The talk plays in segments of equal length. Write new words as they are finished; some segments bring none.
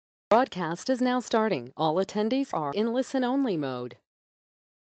Broadcast is now starting. All attendees are in listen-only mode.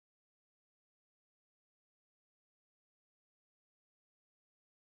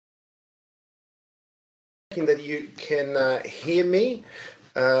 That you can hear me.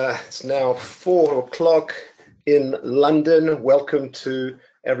 It's now 4 o'clock in London. Welcome to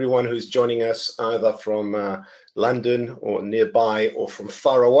everyone who's joining us either from London or nearby or from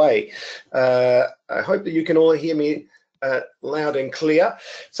far away. I hope that you can all hear me loud and clear.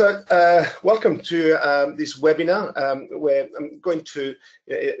 So welcome to this webinar where I'm going to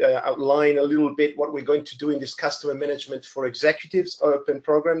outline a little bit what we're going to do in this customer management for executives open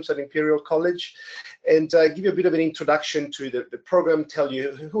programs at Imperial College, and give you a bit of an introduction to the program, tell you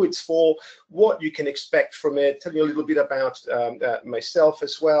who it's for, what you can expect from it, tell you a little bit about myself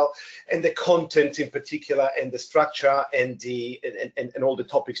as well, and the content in particular, and the structure, and all the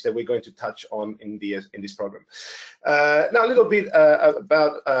topics that we're going to touch on in this program. Now a little bit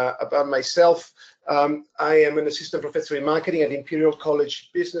about myself. I am an assistant professor in marketing at Imperial College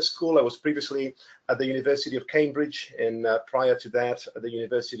Business School. I was previously at the University of Cambridge, and prior to that at the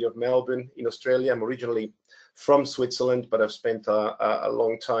University of Melbourne in Australia. I'm originally from Switzerland, but I've spent a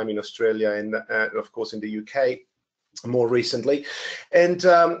long time in Australia and of course in the UK more recently. And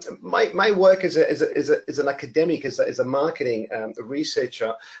my work as an academic, as a marketing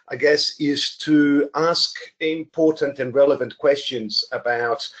researcher, I guess, is to ask important and relevant questions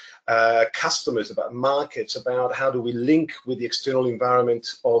about customers, about markets, about how do we link with the external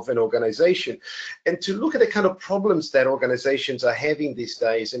environment of an organization, and to look at the kind of problems that organizations are having these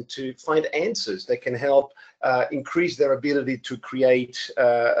days, and to find answers that can help increase their ability to create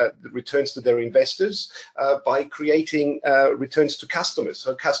returns to their investors by creating returns to customers,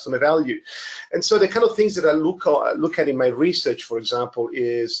 so customer value. And so the kind of things that I look at in my research, for example,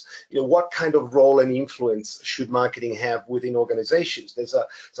 is what kind of role and influence should marketing have within organizations. There's a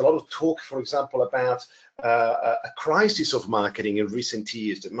lot of talk, for example, about a crisis of marketing in recent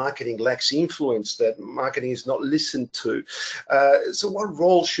years, that marketing lacks influence, that marketing is not listened to. So what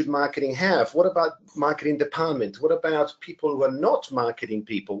role should marketing have? What about marketing department? What about people who are not marketing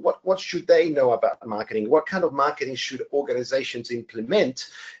people? What should they know about marketing? What kind of marketing should organizations implement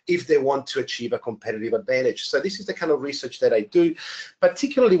if they want to achieve a competitive advantage? So this is the kind of research that I do,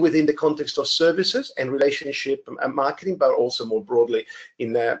 particularly within the context of services and relationship marketing, but also more broadly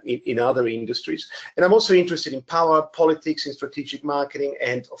in other industries. And I'm also interested in power, politics, in strategic marketing,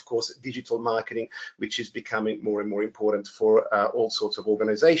 and of course digital marketing, which is becoming more and more important for all sorts of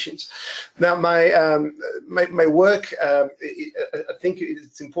organizations. Now my work, I think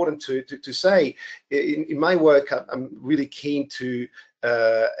it's important to say, in my work, I'm really keen to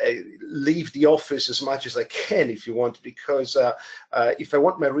leave the office as much as I can, if you want, because if I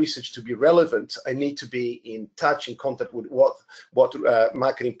want my research to be relevant, I need to be in touch, in contact with what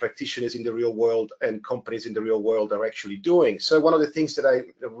marketing practitioners in the real world and companies in the real world are actually doing. So one of the things that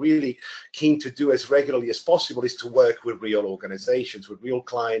I'm really keen to do as regularly as possible is to work with real organizations, with real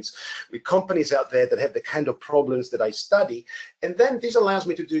clients, with companies out there that have the kind of problems that I study. And then this allows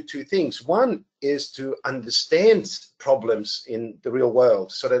me to do two things. One is to understand problems in the real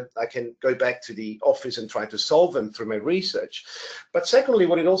world so that I can go back to the office and try to solve them through my research. But secondly,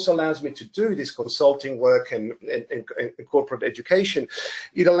 what it also allows me to do, this consulting work and corporate education,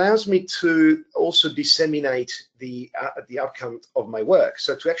 it allows me to also disseminate the outcome of my work.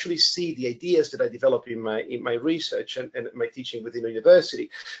 So to actually see the ideas that I develop in my research and my teaching within a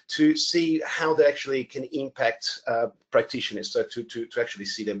university, to see how they actually can impact practitioners, so to actually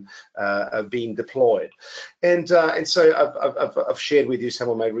see them being deployed. And so I've shared with you some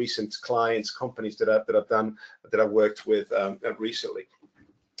of my recent clients, companies that I've worked with recently.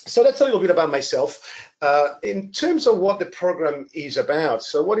 So that's a little bit about myself. In terms of what the program is about,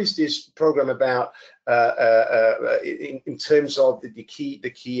 so what is this program about in terms of the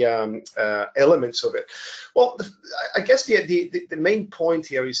key elements of it? Well, I guess the main point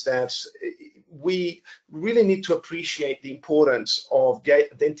here is that we really need to appreciate the importance of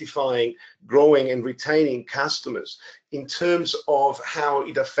identifying, growing, and retaining customers in terms of how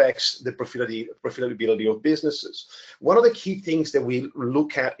it affects the profitability of businesses. One of the key things that we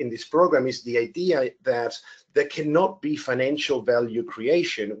look at in this program is the idea that there cannot be financial value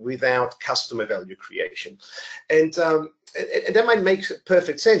creation without customer value creation. And and that might make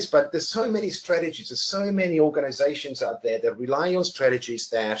perfect sense, but there's so many strategies, there's so many organizations out there that rely on strategies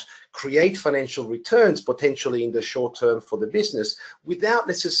that create financial returns potentially in the short term for the business without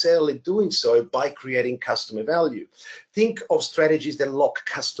necessarily doing so by creating customer value. Think of strategies that lock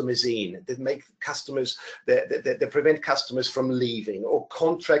customers in, that make customers, that prevent customers from leaving, or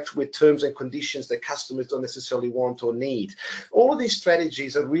contract with terms and conditions that customers don't necessarily want or need. All of these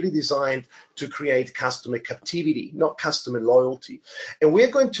strategies are really designed to create customer captivity, not customer loyalty. And we're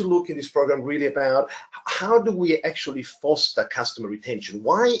going to look in this program really about how do we actually foster customer retention?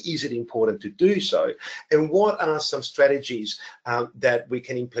 Why is it important to do so? And what are some strategies that we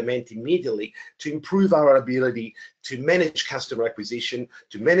can implement immediately to improve our ability to manage customer acquisition,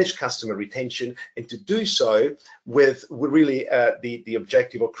 to manage customer retention, and to do so with really the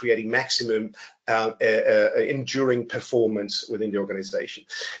objective of creating maximum enduring performance within the organization.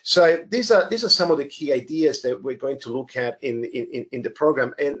 So these are some of the key ideas that we're going to look at in the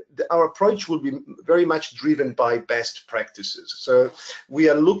program, and our approach will be very much driven by best practices. So we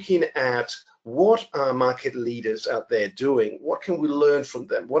are looking at what are market leaders out there doing? What can we learn from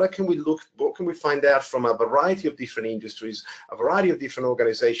them? What can we find out from a variety of different industries, a variety of different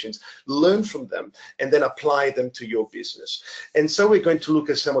organizations, learn from them, and then apply them to your business? And so we're going to look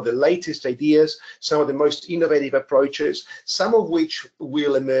at some of the latest ideas, some of the most innovative approaches, some of which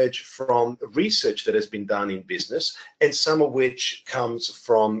will emerge from research that has been done in business, and some of which comes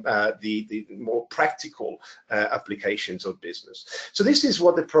from the more practical applications of business. So this is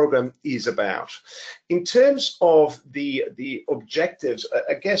what the program is about. In terms of the objectives,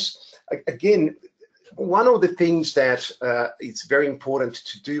 I guess, again, one of the things that it's very important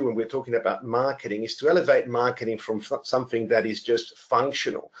to do when we're talking about marketing is to elevate marketing from something that is just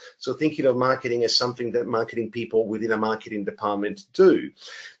functional. So thinking of marketing as something that marketing people within a marketing department do,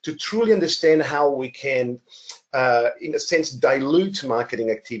 to truly understand how we can, in a sense, dilute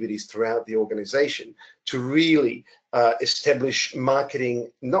marketing activities throughout the organization to really establish marketing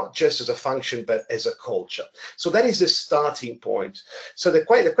not just as a function but as a culture. So that is the starting point. So the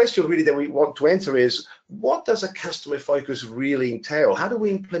question really that we want to answer is, what does a customer focus really entail? How do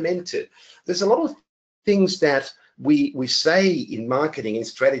we implement it? There's a lot of things that we say in marketing and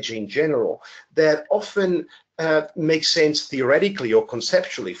strategy in general that often make sense theoretically or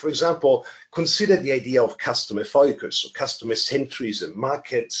conceptually. For example, consider the idea of customer focus, customer centrism,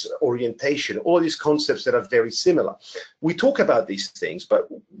 market orientation, all these concepts that are very similar. We talk about these things, but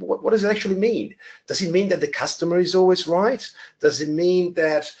what does it actually mean? Does it mean that the customer is always right? Does it mean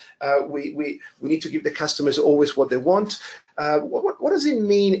that we need to give the customers always what they want? What does it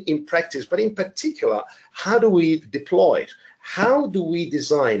mean in practice? But in particular, how do we deploy it? How do we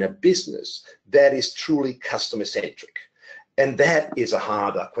design a business that is truly customer-centric? And that is a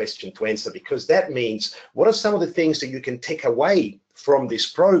harder question to answer, because that means, what are some of the things that you can take away from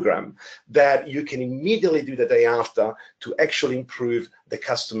this program that you can immediately do the day after to actually improve the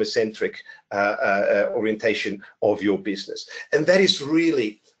customer-centric orientation of your business? And that is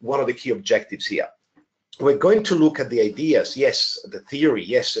really one of the key objectives here. We're going to look at the ideas, yes, the theory,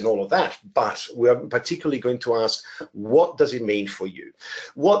 yes, and all of that, but we're particularly going to ask, what does it mean for you?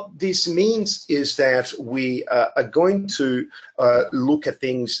 What this means is that we are going to look at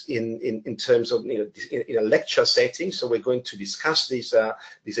things in terms of, in a lecture setting. So we're going to discuss these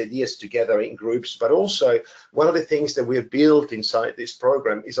ideas together in groups, but also one of the things that we've built inside this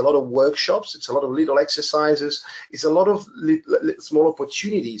program is a lot of workshops. It's a lot of little exercises. It's a lot of small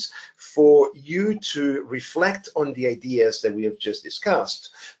opportunities for you to reflect on the ideas that we have just discussed,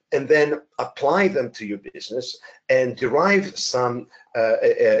 and then apply them to your business and derive some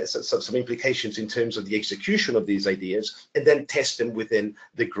implications in terms of the execution of these ideas, and then test them within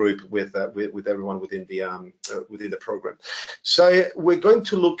the group with everyone within the program. So we're going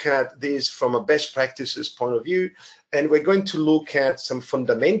to look at this from a best practices point of view, and we're going to look at some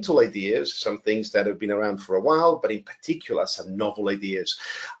fundamental ideas, some things that have been around for a while, but in particular some novel ideas.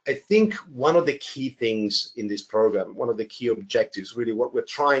 I think one of the key things in this program, one of the key objectives, really what we're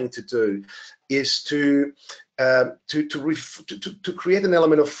trying to do, is to create an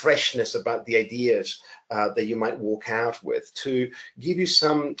element of freshness about the ideas that you might walk out with, to give you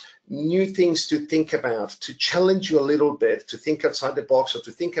some new things to think about, to challenge you a little bit, to think outside the box, or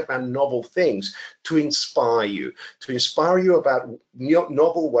to think about novel things, to inspire you about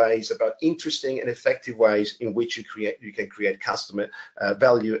novel ways, about interesting and effective ways in which you can create customer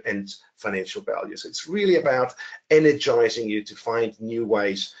value and financial value. So it's really about energizing you to find new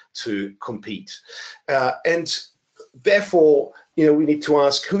ways to compete. And therefore, we need to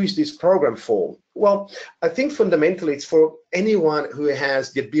ask, who is this program for? Well, I think fundamentally it's for anyone who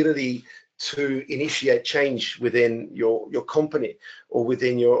has the ability to initiate change within your company or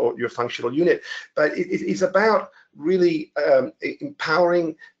within your functional unit. But it's about really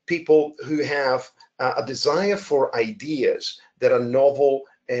empowering people who have a desire for ideas that are novel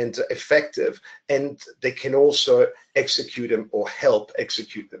and effective, and they can also execute them or help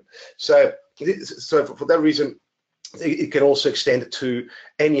execute them. So for that reason, it can also extend to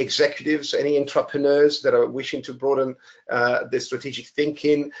any executives, any entrepreneurs that are wishing to broaden their strategic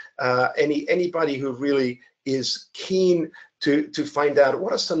thinking, anybody who really is keen to find out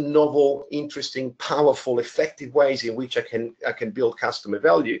what are some novel, interesting, powerful, effective ways in which I can build customer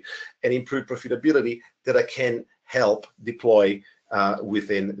value and improve profitability that I can help deploy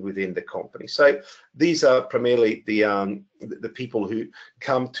within the company. So these are primarily the people who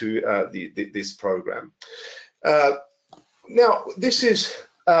come to this program. Now, this is,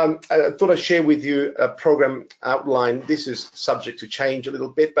 I thought I'd share with you a program outline. This is subject to change a little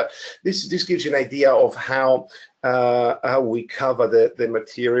bit, but this gives you an idea of how we cover the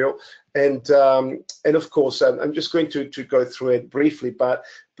material. And of course, I'm just going to go through it briefly, but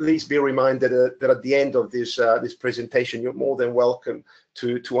please be reminded that at the end of this presentation, you're more than welcome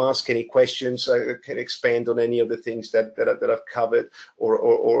to ask any questions. I can expand on any of the things that I've covered,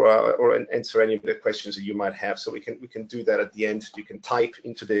 or answer any of the questions that you might have. So we can do that at the end. You can type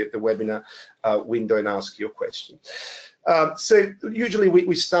into the webinar window and ask your question. So usually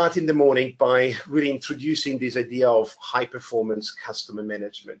we start in the morning by really introducing this idea of high performance customer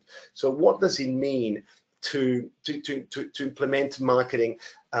management. So what does it mean to implement marketing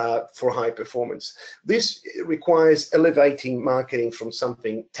for high performance? This requires elevating marketing from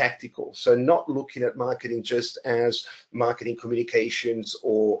something tactical. So not looking at marketing just as marketing communications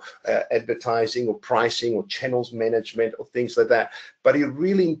or advertising or pricing or channels management or things like that, but it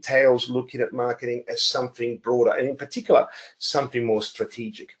really entails looking at marketing as something broader, and in particular, something more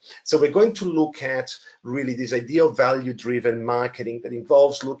strategic. So we're going to look at really this idea of value-driven marketing that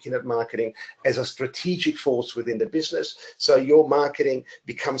involves looking at marketing as a strategic force within the business. So your marketing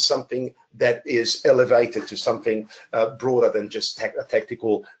becomes something that is elevated to something broader than just a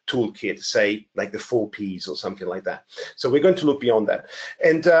tactical toolkit, say like the 4 Ps or something like that. So we're going to look beyond that.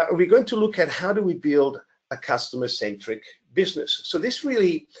 And we're going to look at how do we build a customer-centric business. So this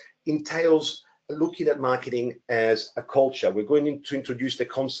really entails looking at marketing as a culture. We're going to introduce the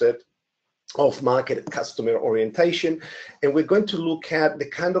concept of market customer orientation, and we're going to look at the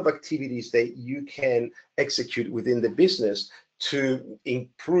kind of activities that you can execute within the business to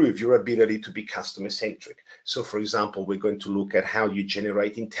improve your ability to be customer centric. So for example, we're going to look at how you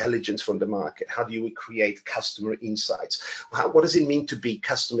generate intelligence from the market. How do you create customer insights? What does it mean to be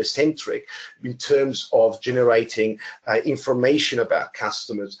customer centric in terms of generating information about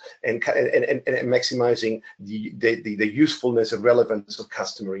customers and maximizing the usefulness and relevance of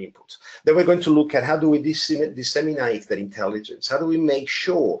customer input? Then we're going to look at how do we disseminate that intelligence? How do we make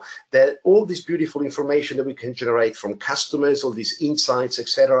sure that all this beautiful information that we can generate from customers, all these insights,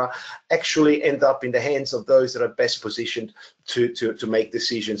 etc., actually end up in the hands of those that are best positioned to make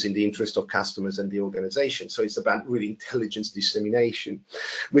decisions in the interest of customers and the organization. So it's about really intelligence dissemination.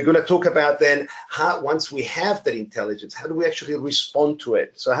 We're going to talk about then how, once we have that intelligence, how do we actually respond to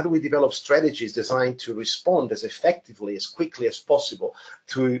it? So how do we develop strategies designed to respond as effectively, as quickly as possible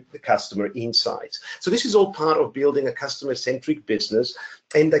to the customer insights? So this is all part of building a customer-centric business.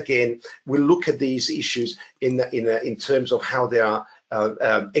 And again, we'll look at these issues in terms of how they are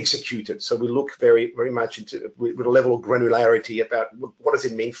executed. So we look very much into with a level of granularity about what does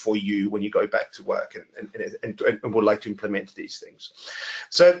it mean for you when you go back to work and would like to implement these things.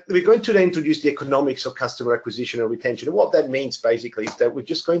 So we're going to then introduce the economics of customer acquisition and retention. And what that means basically is that we're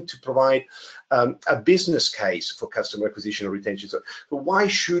just going to provide a business case for customer acquisition and retention. So why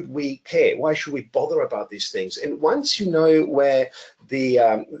should we care? Why should we bother about these things? And once you know where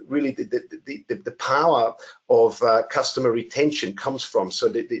the really the power of customer retention comes from, so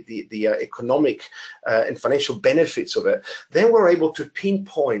the economic and financial benefits of it, then we're able to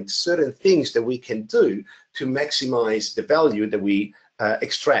pinpoint certain things that we can do to maximize the value that we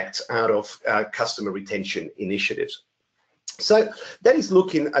extract out of customer retention initiatives. So that is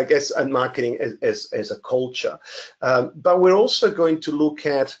looking, I guess, at marketing as a culture, but we're also going to look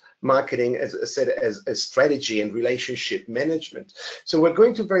at marketing, as I said, as strategy and relationship management. So we're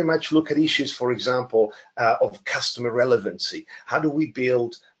going to very much look at issues, for example, of customer relevancy. How do we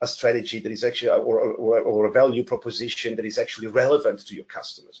build a strategy that is actually, or a value proposition that is actually relevant to your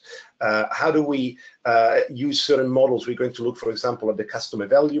customers? How do we use certain models? We're going to look, for example, at the customer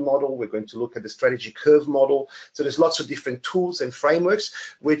value model. We're going to look at the strategy curve model. So there's lots of different tools and frameworks,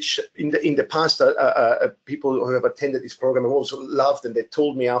 which in the past, people who have attended this program have also loved, and they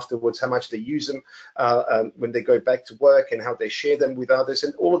told me after afterwards, how much they use them when they go back to work, and how they share them with others.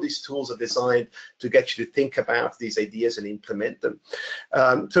 And all of these tools are designed to get you to think about these ideas and implement them.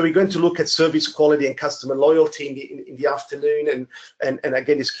 So we're going to look at service quality and customer loyalty in the afternoon, and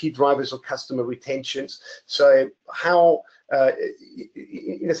again, it's key drivers of customer retentions. So how,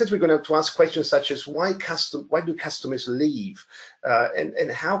 in a sense, we're going to ask questions such as why do customers leave,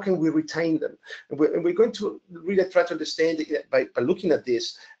 and how can we retain them? And we're going to really try to understand it by looking at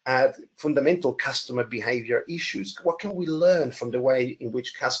this at fundamental customer behavior issues. What can we learn from the way in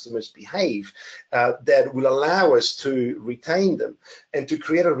which customers behave that will allow us to retain them and to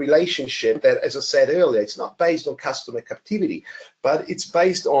create a relationship that, as I said earlier, it's not based on customer captivity, but it's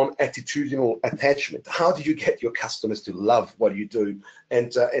based on attitudinal attachment. How do you get your customers to love what you do,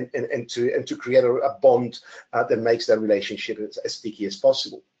 and to create a bond that makes that relationship as sticky as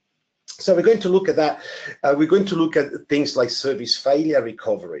possible? So we're going to look at that. We're going to look at things like service failure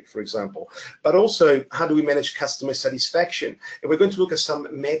recovery, for example, but also how do we manage customer satisfaction? And we're going to look at some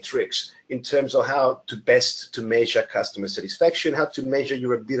metrics in terms of how to best to measure customer satisfaction, how to measure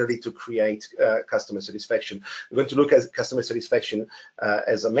your ability to create customer satisfaction. We're going to look at customer satisfaction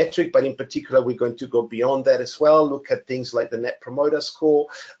as a metric, but in particular, we're going to go beyond that as well, look at things like the Net Promoter Score,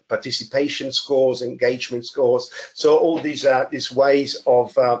 participation scores, engagement scores. So all these ways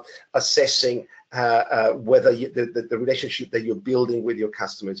of assessing whether the relationship that you're building with your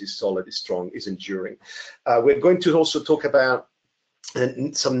customers is solid, is strong, is enduring. We're going to also talk about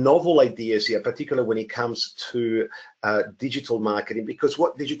some novel ideas here, particularly when it comes to digital marketing, because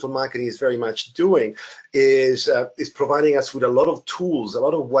what digital marketing is very much doing is providing us with a lot of tools, a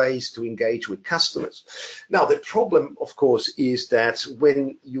lot of ways to engage with customers. Now, the problem, of course, is that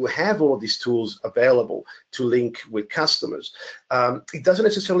when you have all of these tools available to link with customers, it doesn't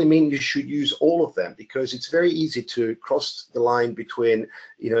necessarily mean you should use all of them, because it's very easy to cross the line between,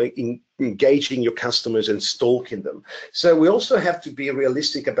 engaging your customers and stalking them. So we also have to be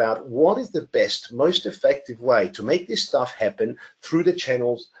realistic about what is the best, most effective way to make this stuff happen through the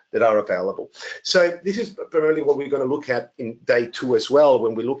channels that are available. So this is primarily what we're going to look at in day 2 as well,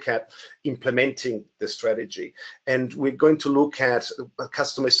 when we look at implementing the strategy. And we're going to look at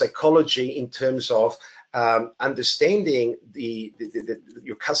customer psychology in terms of understanding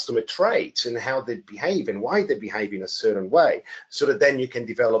your customer traits and how they behave and why they behave in a certain way, so that then you can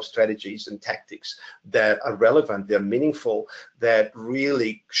develop strategies and tactics that are relevant, they're meaningful, that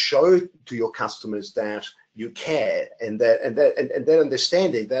really show to your customers that you care, and that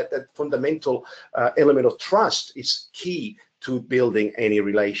understanding that fundamental element of trust is key to building any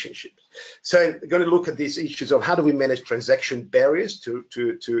relationship. So we're going to look at these issues of how do we manage transaction barriers to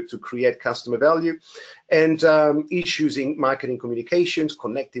create customer value, and issues in marketing communications,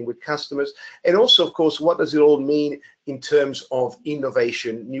 connecting with customers, and also, of course, what does it all mean in terms of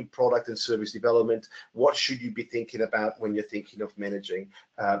innovation, new product and service development? What should you be thinking about when you're thinking of managing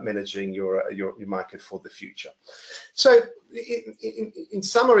your market for the future? So in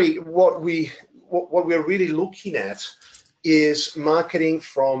summary, what we're really looking at is marketing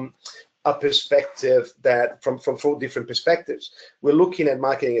from a perspective that from 4 different perspectives. We're looking at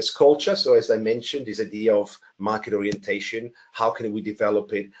marketing as culture. So as I mentioned, this idea of market orientation, how can we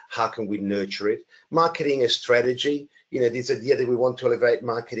develop it? How can we nurture it? Marketing as strategy, this idea that we want to elevate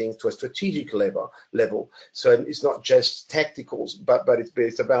marketing to a strategic level. So it's not just tacticals, but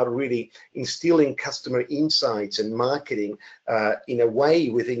it's about really instilling customer insights and marketing in a way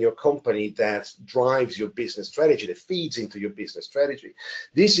within your company that drives your business strategy, that feeds into your business strategy.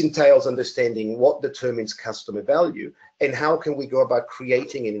 This entails understanding what determines customer value and how can we go about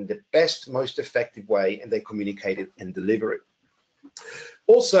creating it in the best, most effective way, and then communicate it and deliver it.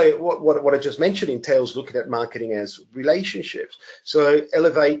 Also, what I just mentioned entails looking at marketing as relationships. So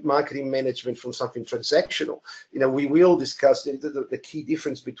elevate marketing management from something transactional. We will discuss the key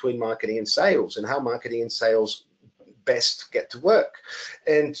difference between marketing and sales, and how marketing and sales best get to work.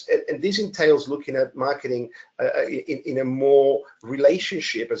 And this entails looking at marketing in a more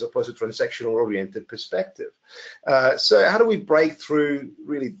relationship as opposed to transactional oriented perspective. So how do we break through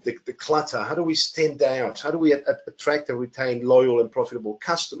really the clutter? How do we stand out? How do we attract and retain loyal and profitable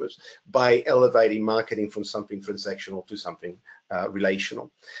customers by elevating marketing from something transactional to something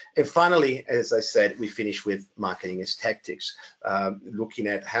relational? And finally, as I said, we finish with marketing as tactics, looking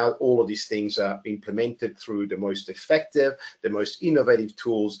at how all of these things are implemented through the most effective, the most innovative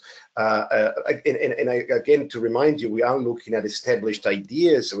tools. And again, to remind you, we are looking at established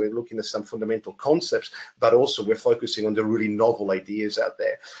ideas, so we're looking at some fundamental concepts, but also we're focusing on the really novel ideas out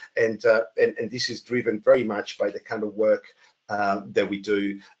there. And this is driven very much by the kind of work that we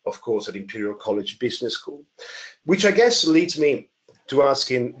do, of course, at Imperial College Business School, which I guess leads me to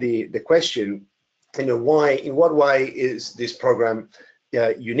asking the question, why, in what way is this program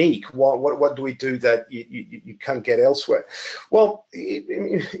unique? What do we do that you can't get elsewhere? Well,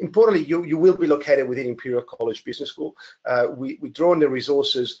 importantly, you will be located within Imperial College Business School. We draw on the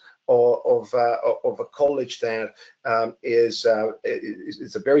resources of a college that is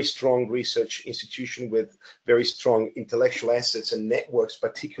a very strong research institution with very strong intellectual assets and networks,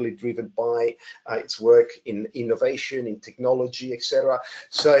 particularly driven by its work in innovation, in technology, etc.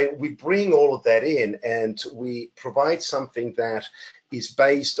 So we bring all of that in, and we provide something that is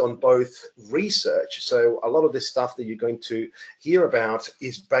based on both research. So a lot of the stuff that you're going to hear about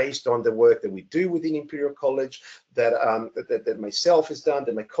is based on the work that we do within Imperial College, that myself has done,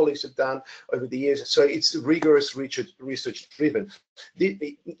 that my colleagues have done over the years. So it's rigorous research driven.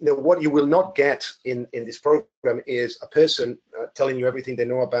 What you will not get in this program is a person telling you everything they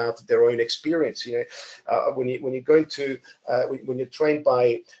know about their own experience. When you're going to when you're trained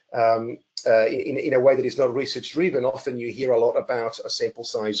by in a way that is not research driven, often you hear a lot about a sample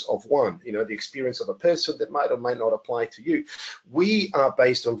size of one, the experience of a person that might or might not apply to you. We are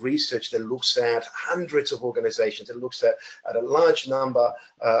based on research that looks at hundreds of organizations, that looks at a large number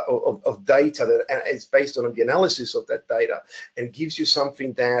of data that is based on the analysis of that data, and gives you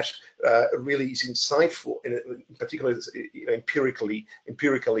something that really is insightful, in particular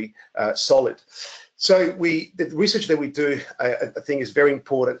empirically solid. So the research that we do, I think, is very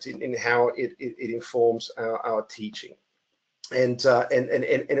important in how it informs our teaching, and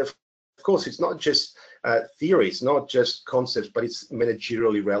of course, it's not just theory, it's not just concepts, but it's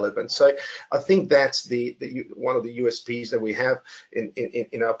managerially relevant. So I think that's one of the USPs that we have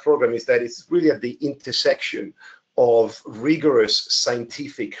in our program, is that it's really at the intersection of rigorous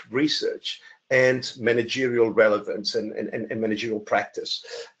scientific research and managerial relevance and managerial practice.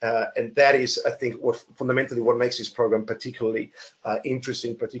 And that is, I think, fundamentally what makes this program particularly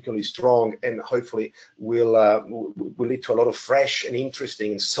interesting, particularly strong, and hopefully will lead to a lot of fresh and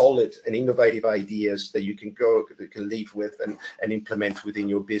interesting and solid and innovative ideas that you can leave with and implement within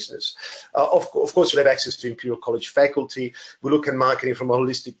your business. Of course, you'll have access to Imperial College faculty. We look at marketing from a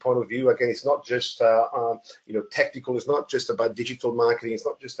holistic point of view. Again, it's not just technical. It's not just about digital marketing. It's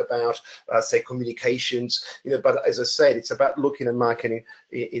not just about say communications, but as I said, it's about looking at marketing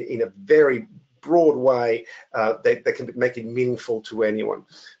in a very broad way that can make it meaningful to anyone.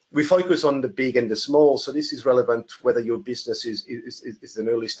 We focus on the big and the small, so this is relevant whether your business is an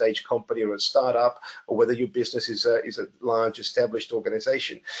early stage company or a startup, or whether your business is a large established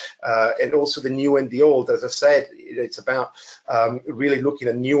organization, and also the new and the old. As I said, it's about really looking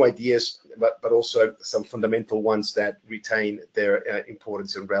at new ideas, but also some fundamental ones that retain their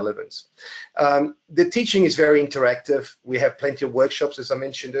importance and relevance. The teaching is very interactive. We have plenty of workshops, as I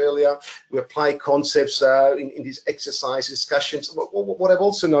mentioned earlier. We apply concepts in these exercise discussions. What I've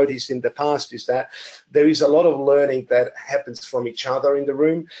also noticed in the past is that there is a lot of learning that happens from each other in the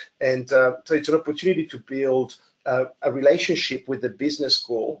room, and so it's an opportunity to build a relationship with the business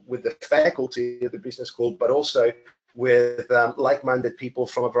school, with the faculty of the business school, but also with like-minded people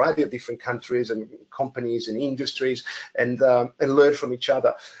from a variety of different countries and companies and industries, and learn from each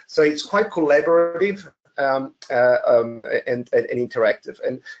other. So it's quite collaborative and interactive,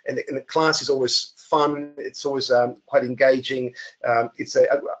 and the class is always fun. It's always quite engaging. I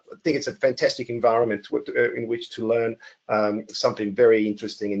think it's a fantastic environment in which to learn something very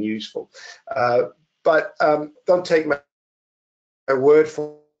interesting and useful. But don't take my word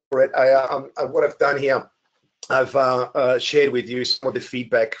for it. What I've done here, I've shared with you some of the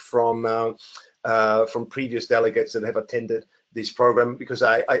feedback from previous delegates that have attended this program, because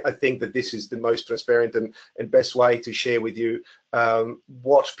I think that this is the most transparent and best way to share with you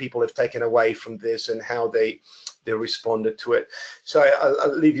what people have taken away from this and how they responded to it. So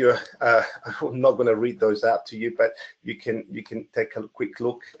I'll leave you. I'm not going to read those out to you, but you can take a quick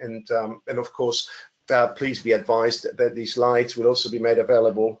look, and of course, please be advised that these slides will also be made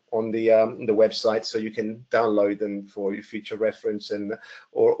available on the website, so you can download them for your future reference, and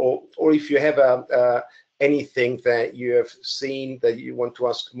or if you have anything that you have seen that you want to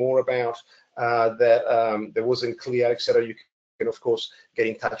ask more about that wasn't clear, etc., you can of course get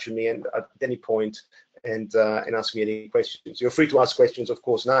in touch with me and at any point and ask me any questions. You're free to ask questions, of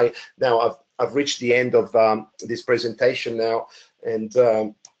course. Now I've reached the end of this presentation now, and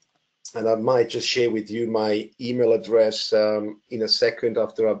I might just share with you my email address in a second,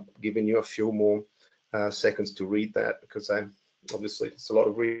 after I've given you a few more seconds to read that, because obviously it's a lot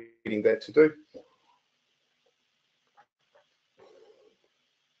of reading there to do.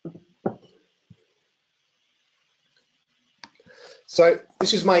 So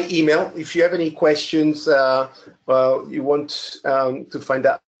this is my email. If you have any questions, you want to find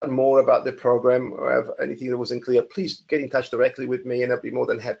out more about the program or have anything that wasn't clear, please get in touch directly with me, and I'll be more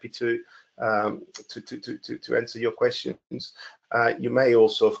than happy to answer your questions. You may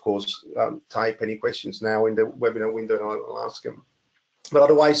also, of course, type any questions now in the webinar window, and I'll ask them. But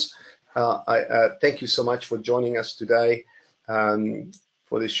otherwise, I thank you so much for joining us today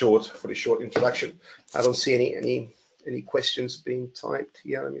for this short introduction. I don't see any questions being typed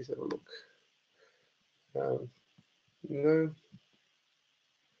here. Let me have a look. No.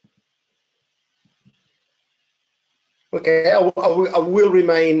 Okay, I will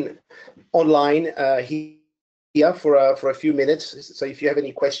remain online here for a few minutes. So if you have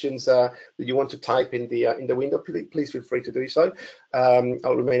any questions that you want to type in the window, please feel free to do so.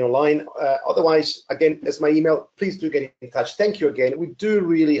 I'll remain online. Otherwise, again, as my email, please do get in touch. Thank you again. We do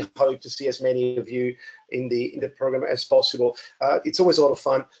really hope to see as many of you in the program as possible. It's always a lot of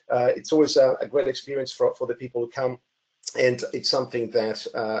fun. It's always a great experience for the people who come. And it's something that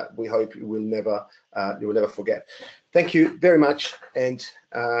we hope you will never forget. Thank you very much, and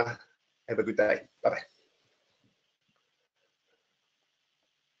have a good day. Bye-bye.